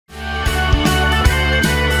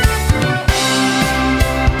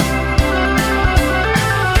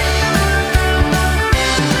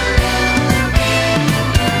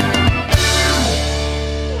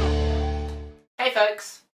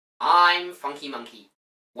Monkey.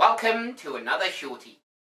 Welcome to another Shorty.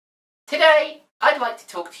 Today, I'd like to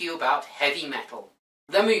talk to you about heavy metal.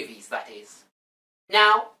 The movies, that is.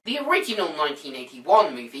 Now, the original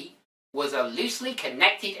 1981 movie was a loosely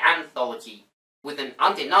connected anthology with an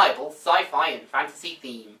undeniable sci-fi and fantasy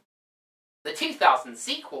theme. The 2000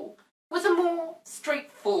 sequel was a more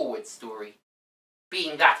straightforward story,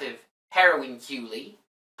 being that of heroine Julie,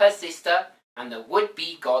 her sister, and the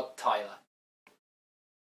would-be god Tyler.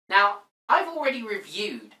 Now, I've already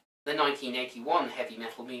reviewed the 1981 heavy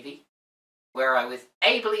metal movie, where I was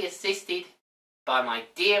ably assisted by my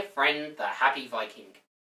dear friend the Happy Viking.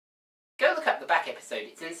 Go look up the back episode,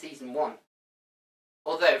 it's in season 1.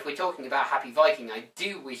 Although, if we're talking about Happy Viking, I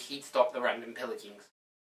do wish he'd stop the random pillagings.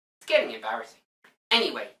 It's getting embarrassing.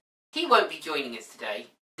 Anyway, he won't be joining us today,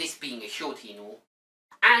 this being a Shorty and all,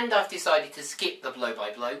 and I've decided to skip the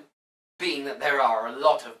blow-by-blow, being that there are a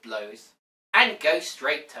lot of blows, and go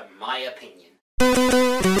straight to my opinion.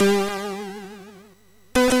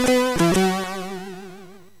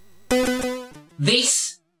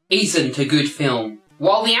 This isn't a good film.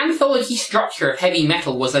 While the anthology structure of heavy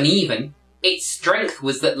metal was uneven, its strength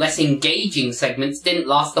was that less engaging segments didn't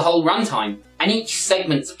last the whole runtime, and each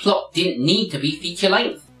segment's plot didn't need to be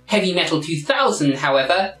feature-length. Heavy Metal 2000,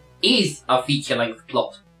 however, is a feature-length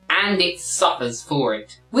plot, and it suffers for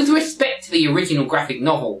it. With respect to the original graphic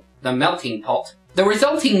novel, The Melting Pot, the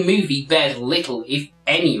resulting movie bears little, if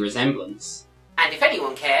any, resemblance. And if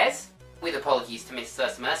anyone cares, with apologies to Miss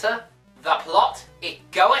Circe Mercer, the plot, it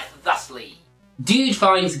goeth thusly. Dude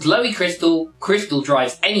finds glowy crystal, crystal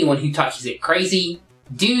drives anyone who touches it crazy,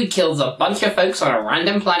 dude kills a bunch of folks on a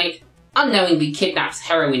random planet, unknowingly kidnaps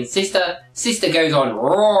heroine's sister, sister goes on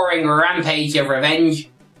roaring rampage of revenge,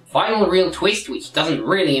 final real twist which doesn't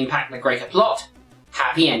really impact the greater plot,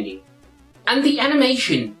 happy ending. And the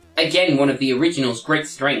animation, again one of the original's great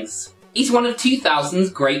strengths, is one of 2000's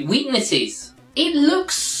great weaknesses. It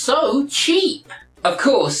looks so cheap! Of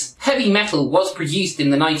course, heavy metal was produced in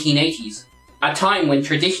the 1980s, a time when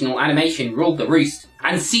traditional animation ruled the roost,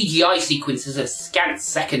 and CGI sequences of scant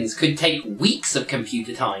seconds could take weeks of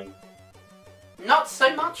computer time. Not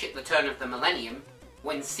so much at the turn of the millennium,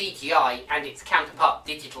 when CGI and its counterpart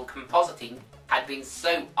digital compositing had been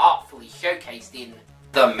so artfully showcased in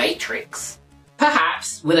The Matrix.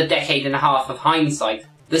 Perhaps, with a decade and a half of hindsight,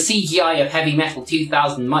 the CGI of Heavy Metal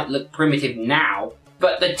 2000 might look primitive now,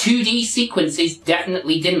 but the 2D sequences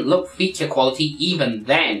definitely didn't look feature quality even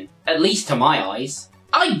then, at least to my eyes.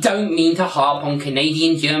 I don't mean to harp on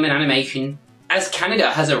Canadian-German animation, as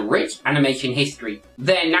Canada has a rich animation history,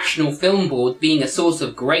 their National Film Board being a source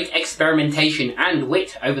of great experimentation and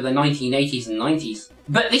wit over the 1980s and 90s.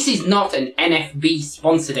 But this is not an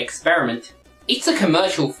NFB-sponsored experiment, it's a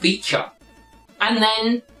commercial feature. And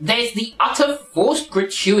then, there's the utter forced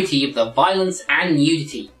gratuity of the violence and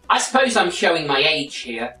nudity. I suppose I'm showing my age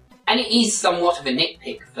here, and it is somewhat of a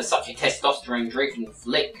nitpick for such a testosterone-drinking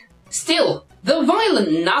flick. Still, the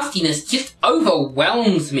violent nastiness just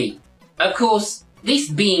overwhelms me. Of course, this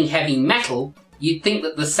being heavy metal, you'd think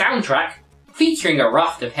that the soundtrack, featuring a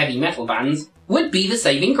raft of heavy metal bands, would be the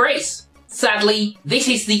saving grace. Sadly, this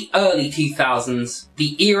is the early 2000s,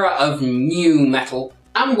 the era of new metal,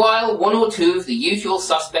 and while one or two of the usual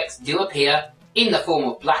suspects do appear, in the form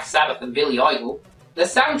of Black Sabbath and Billy Idol, the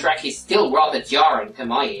soundtrack is still rather jarring to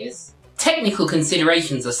my ears. Technical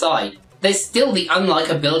considerations aside, there's still the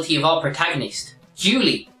unlikability of our protagonist,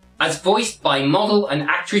 Julie, as voiced by model and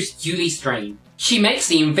actress Julie Strain. She makes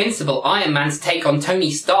the invincible Iron Man's take on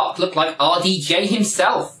Tony Stark look like RDJ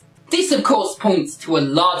himself. This of course points to a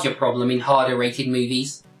larger problem in harder rated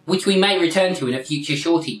movies, which we may return to in a future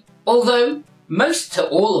Shorty. Although, most to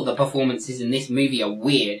all of the performances in this movie are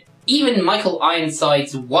weird. Even Michael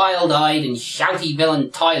Ironside's wild-eyed and shouty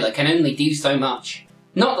villain Tyler can only do so much.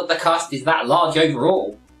 Not that the cast is that large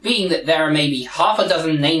overall, being that there are maybe half a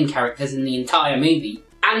dozen name characters in the entire movie,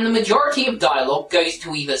 and the majority of dialogue goes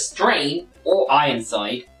to either Strain, or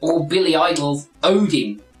Ironside, or Billy Idol's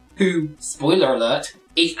Odin, who, spoiler alert,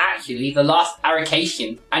 is actually the last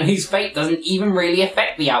Arrakasian, and whose fate doesn't even really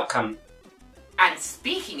affect the outcome. And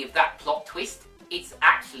speaking of that plot twist, it's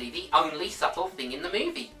actually the only subtle thing in the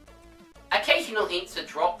movie. Occasional hints are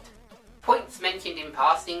dropped, points mentioned in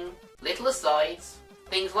passing, little asides,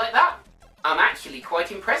 things like that. I'm actually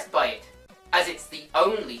quite impressed by it, as it's the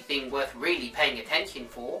only thing worth really paying attention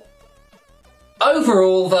for.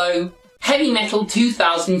 Overall though, Heavy Metal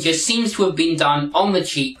 2000 just seems to have been done on the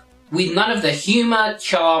cheap, with none of the humour,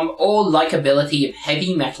 charm, or likeability of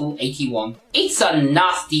Heavy Metal 81. It's a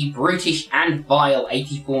nasty, brutish, and vile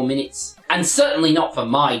 84 minutes, and certainly not for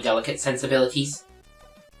my delicate sensibilities.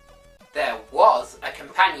 There was a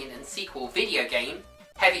companion and sequel video game,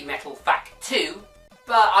 Heavy Metal FAKK2,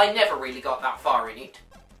 but I never really got that far in it.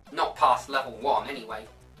 Not past level 1 anyway.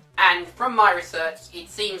 And from my research, it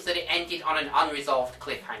seems that it ended on an unresolved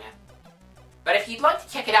cliffhanger. But if you'd like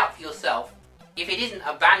to check it out for yourself, if it isn't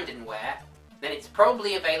abandonware, then it's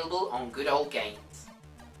probably available on Good Old Games.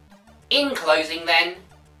 In closing then,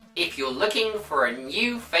 if you're looking for a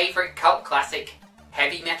new favourite cult classic,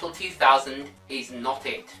 Heavy Metal 2000 is not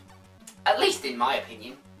it. At least in my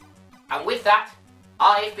opinion. And with that,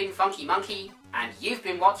 I've been Funky Monkey, and you've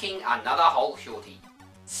been watching another HoL Shorty.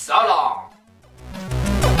 So long!